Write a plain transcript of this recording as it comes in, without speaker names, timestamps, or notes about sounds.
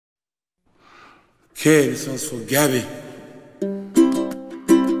Okay, this one's for Gabby.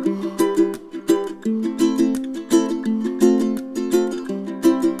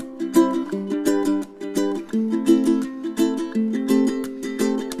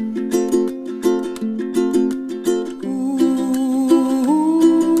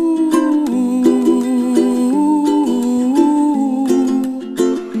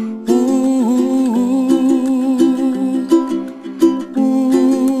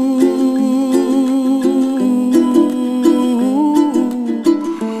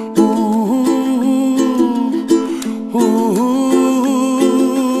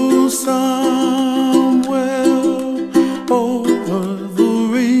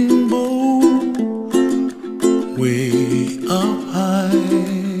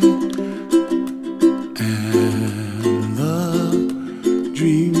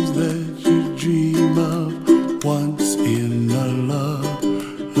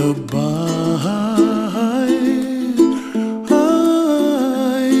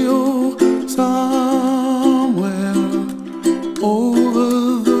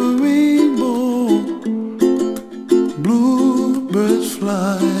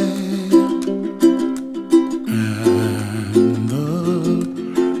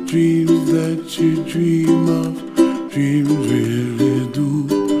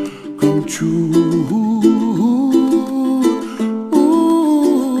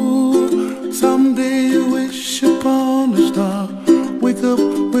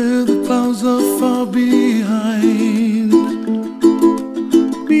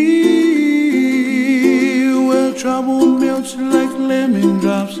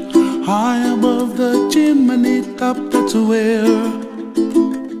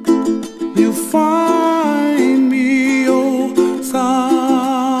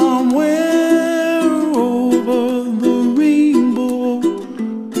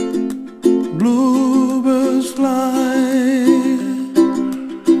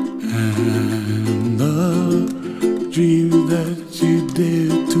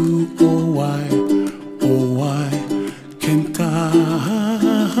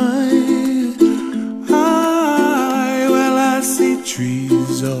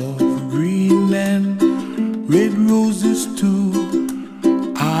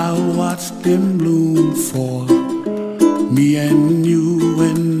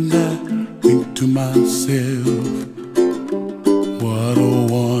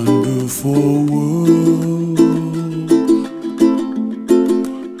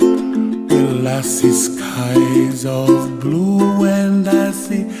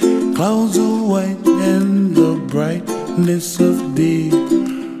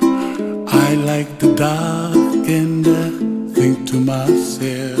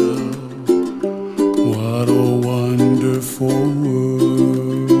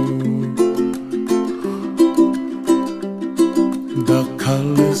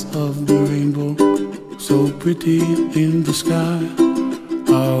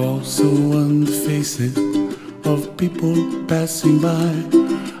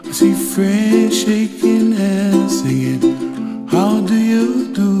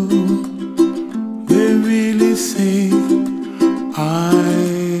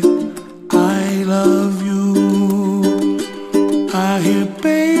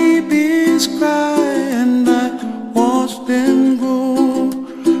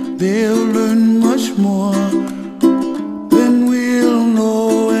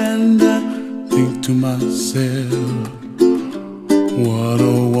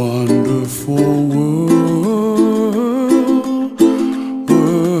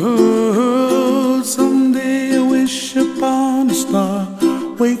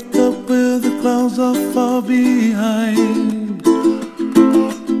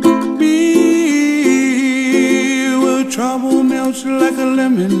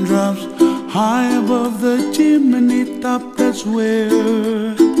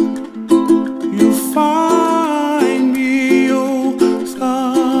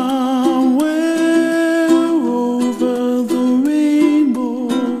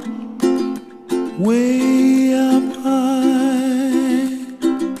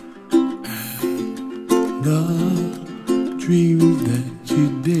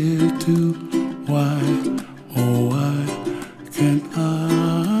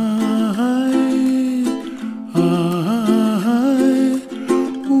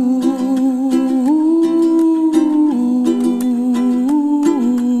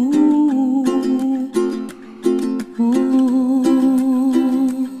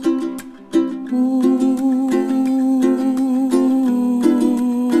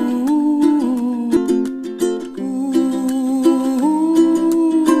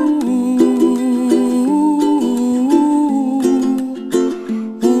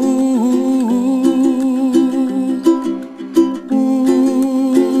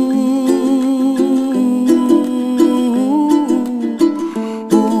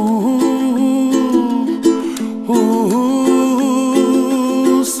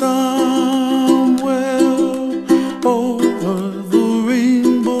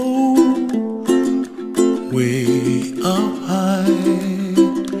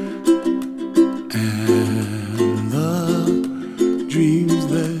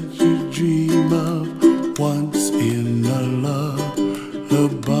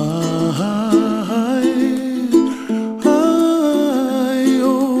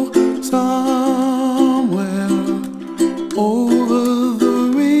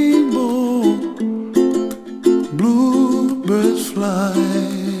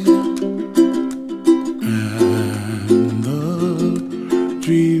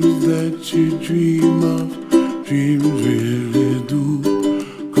 dreams that you dream of, dreams really do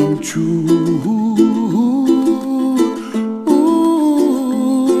come true.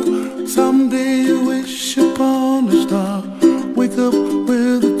 Ooh, someday you wish upon a star, wake up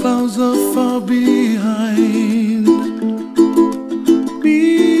where the clouds are far behind.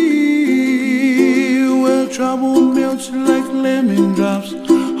 Be where trouble melts like lemon drops,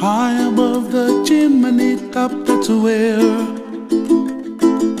 high above the chimney top. That's where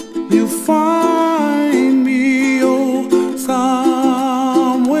you find me, oh, somewhere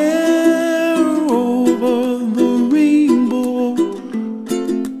over the rainbow.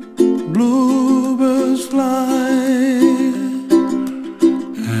 Bluebirds fly,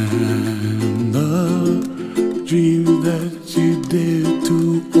 and the dreams that you dare to,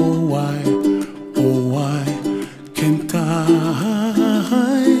 oh why can't I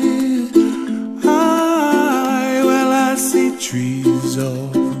see trees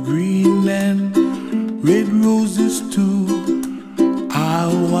of green and red roses too. I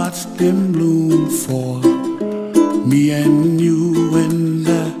watch them bloom for me and you, and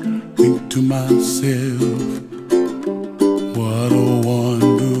I think to myself, what a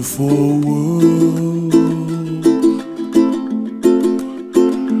wonderful world.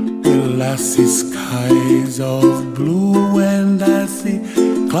 Well, I see skies of blue and I see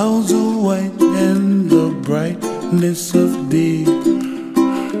clouds of white and the brightness of day.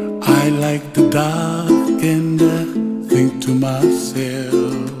 I like the dark and I think to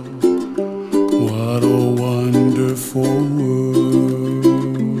myself, what a wonderful world.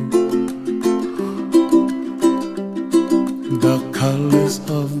 The colors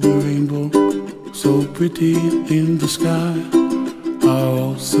of the rainbow, so pretty in the sky, are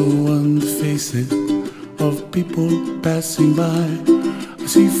also on the faces of people passing by. I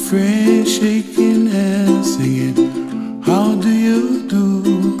see friends shaking and singing, how do you do?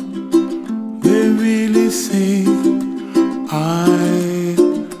 They really say, I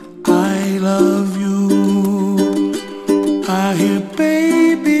love you. I hear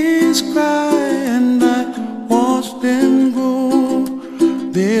babies cry and I watch them grow.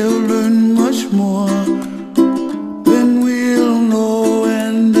 They'll learn much more than we'll know,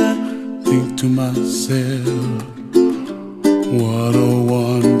 and I think to myself, what a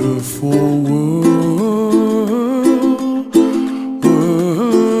wonderful world.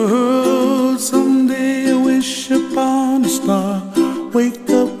 Someday I wish upon a star, wake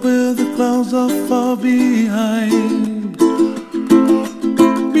up where the clouds are far behind.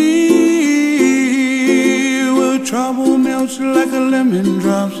 Be where trouble melts like a lemon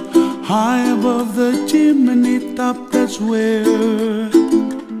drops, high above the chimney top. That's where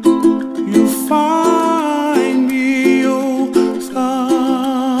you find me, oh, somewhere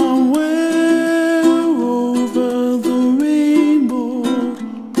over the rainbow,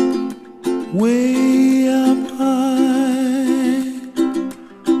 way up high.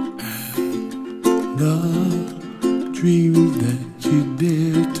 And the dreams that you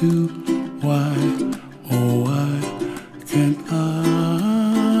dare to,